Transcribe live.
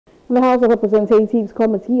The House of Representatives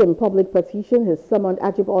Committee on Public Petition has summoned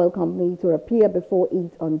AGIP Oil Company to appear before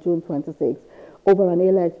it on June 26 over an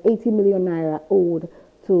alleged 80 million naira owed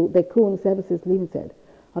to the Coon Services Ltd.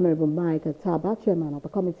 Honorable Mike Taba, chairman of the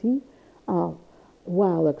committee,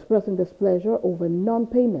 while expressing displeasure over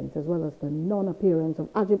non-payment as well as the non-appearance of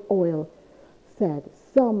AGIP Oil, said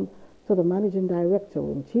some to the managing director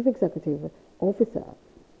and chief executive officer.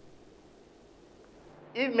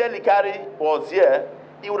 If Melikari was here,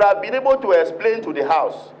 he would have been able to explain to the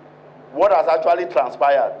House what has actually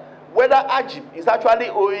transpired, whether AGIP is actually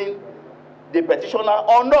owing the petitioner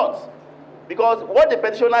or not. Because what the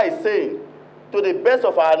petitioner is saying, to the best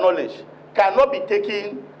of our knowledge, cannot be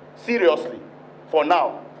taken seriously for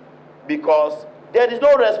now, because there is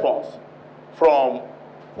no response from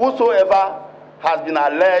whosoever has been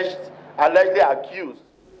allegedly accused.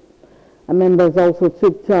 And members also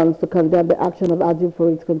took turns to condemn the action of AGIP for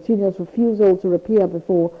its continuous refusal to appear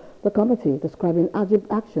before the committee, describing AGIP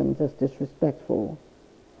actions as disrespectful.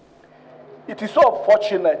 It is so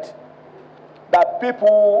unfortunate that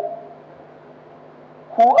people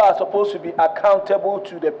who are supposed to be accountable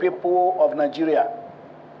to the people of Nigeria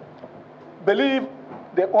believe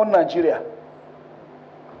they own Nigeria.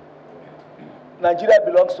 Nigeria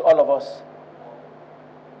belongs to all of us.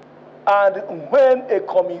 And when a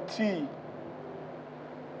committee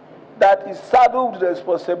that is saddled with the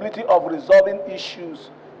responsibility of resolving issues,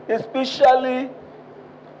 especially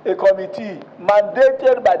a committee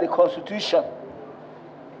mandated by the Constitution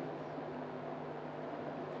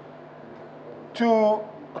to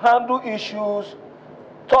handle issues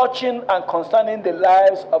touching and concerning the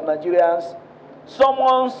lives of Nigerians,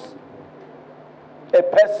 summons a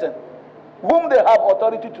person whom they have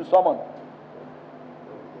authority to summon,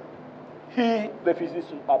 he refuses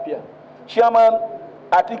to appear. Chairman,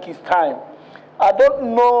 I think it's time. I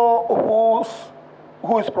don't know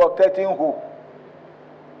who is protecting who,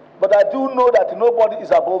 but I do know that nobody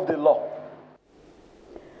is above the law.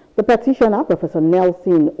 The petitioner, Professor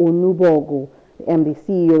Nelson Onubogu, the MD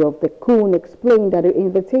CEO of the Coon, explained that the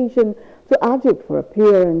invitation to AGIP for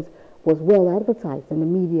appearance was well advertised in the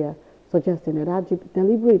media, suggesting that AGIP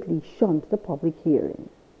deliberately shunned the public hearing.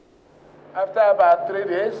 After about 3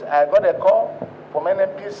 days, I got a call from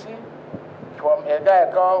NNPC from a guy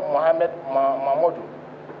called Mohammed Mahmoudou.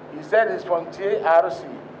 He said he's from TRC,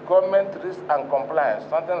 Government Risk and Compliance,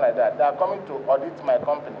 something like that. They are coming to audit my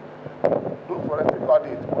company, do forensic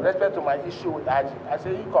audit with respect to my issue with AGIP. I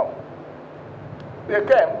said, you come. They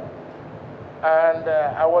came, and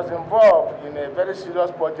I was involved in a very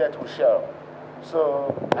serious project with Shell.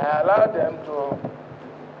 So I allowed them to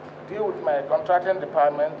deal with my contracting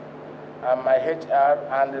department and my HR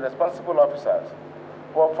and the responsible officers.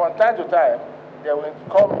 But from time to time, they will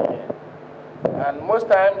call me in. And most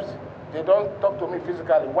times, they don't talk to me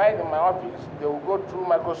physically. While in my office, they will go through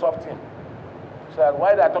Microsoft Teams. So that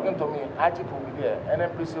while they are talking to me, AGIP will be there,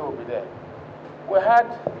 NNPC will be there. We had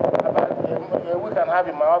about a week and a half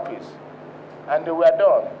in my office, and they were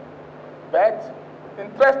done. But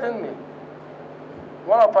interestingly,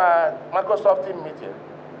 one of our Microsoft Team meetings,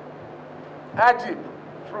 AGIP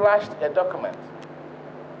flashed a document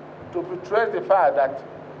to portray the fact that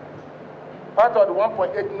part of the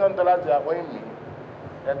 $1.8 million they are owing me,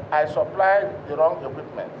 that I supplied the wrong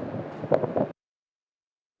equipment.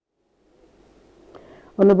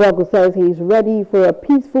 Onubogu says he is ready for a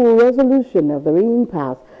peaceful resolution of the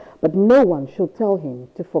impasse, but no one should tell him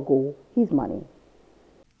to forgo his money.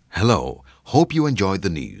 Hello, hope you enjoyed the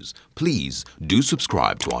news. Please do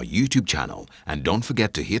subscribe to our YouTube channel and don't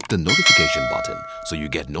forget to hit the notification button so you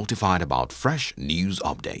get notified about fresh news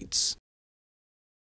updates.